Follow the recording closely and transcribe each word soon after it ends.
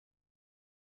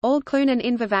Old Clune and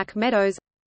Invervac Meadows,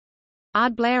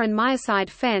 Ardblair and Myerside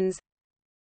Fens,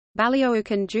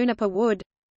 Ballyoak Juniper Wood,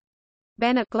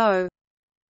 Ben at Glow,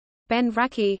 Ben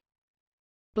Vraki,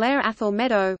 Blair Athol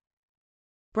Meadow,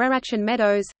 Brerachen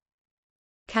Meadows,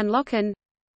 Canlochen,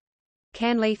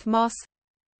 Canleith Moss,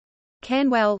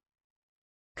 Canwell,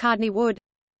 Cardney Wood,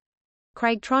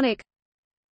 Craigtronic,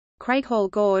 Craighall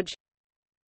Gorge,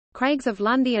 Craigs of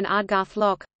Lundy and Ardgarth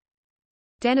Loch,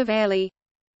 Den of Airlie,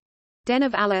 Den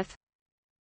of Alath,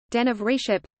 Den of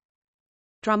Reship,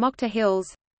 Drumocta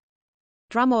Hills,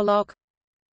 Drumore Loch,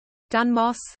 Dun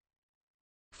Moss,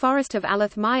 Forest of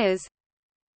Alath Myers,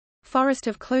 Forest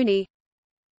of Cluny,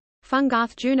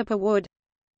 Fungarth Juniper Wood,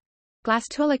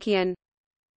 Glastullacian,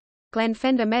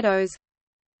 Glenfender Meadows,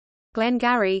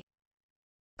 Glengarry,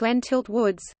 Glentilt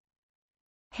Woods,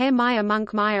 Haremeyer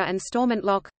Monkmeyer and Stormont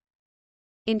Loch,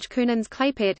 Inchcoonans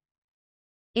Claypit,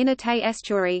 Inner Tay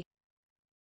Estuary,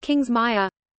 Kingsmire,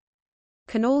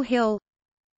 Canool Hill,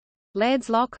 Laird's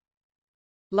Loch,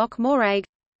 Loch Morag,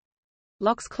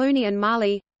 Lochs Cluny and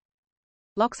Marley,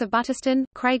 Lochs of Butterston,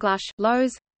 Craiglush,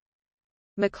 Lowes,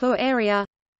 McClure Area,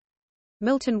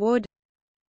 Milton Wood,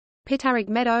 Pitarrig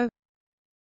Meadow,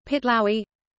 Pitlowie,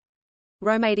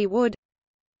 Romady Wood,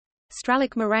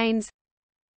 Stralick Moraines,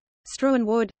 Struan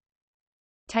Wood,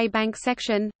 Tay Bank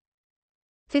Section,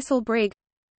 Thistle Brig,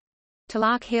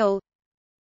 Talark Hill,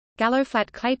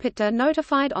 Gallowflat Claypitta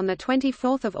notified on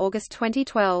 24 August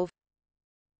 2012.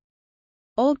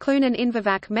 Old Clune and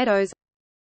Invervac Meadows,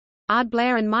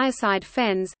 Ardblair and Myerside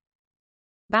Fens,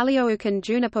 Ballyoak and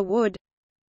Juniper Wood,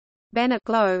 Ben at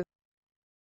Glow,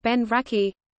 Ben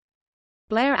Vraki,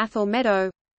 Blair Athol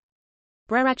Meadow,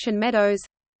 Brerachen Meadows,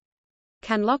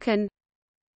 Canlochen,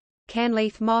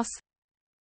 Canleith Moss,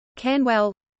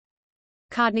 Canwell,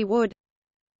 Cardney Wood,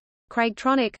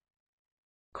 Craigtronic,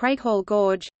 Craighall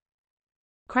Gorge,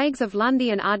 Craigs of Lundy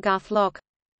and Ardgarth Loch,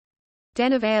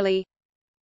 Den of Airlie,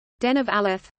 Den of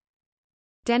Alath,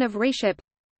 Den of Reship,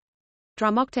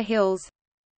 Drumocta Hills,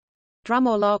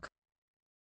 Drumore Loch,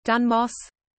 Dun Moss,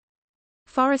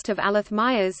 Forest of Alath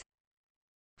Myers,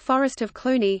 Forest of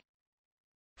Cluny,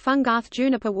 Fungarth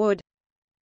Juniper Wood,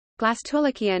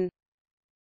 Glastullacian,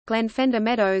 Glenfender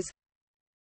Meadows,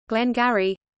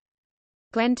 Glengarry,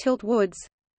 Glentilt Woods,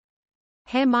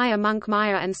 Haremeyer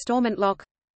Monkmeyer and Stormont Loch,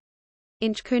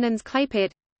 Inchcoonans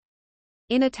Claypit,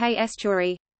 Inner Tay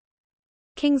Estuary,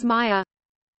 Kingsmire,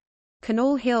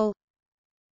 Canool Hill,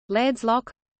 Laird's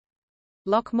Loch,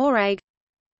 Loch Morag,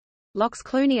 Lochs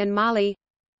Cluny and Marley,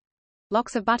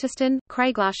 Lochs of Butterston,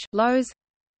 Craiglush, Lowes,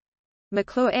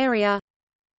 McClure Area,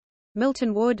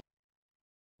 Milton Wood,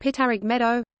 Pitarrig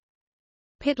Meadow,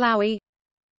 Pitlowie,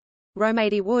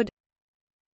 Romady Wood,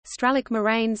 Stralick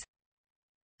Moraines,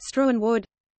 Struan Wood,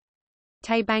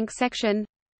 Tay Bank Section,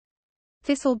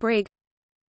 Thistle Brig,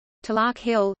 Talark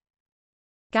Hill,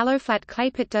 Gallowflat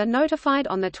Claypitta notified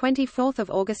on 24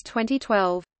 August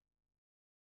 2012.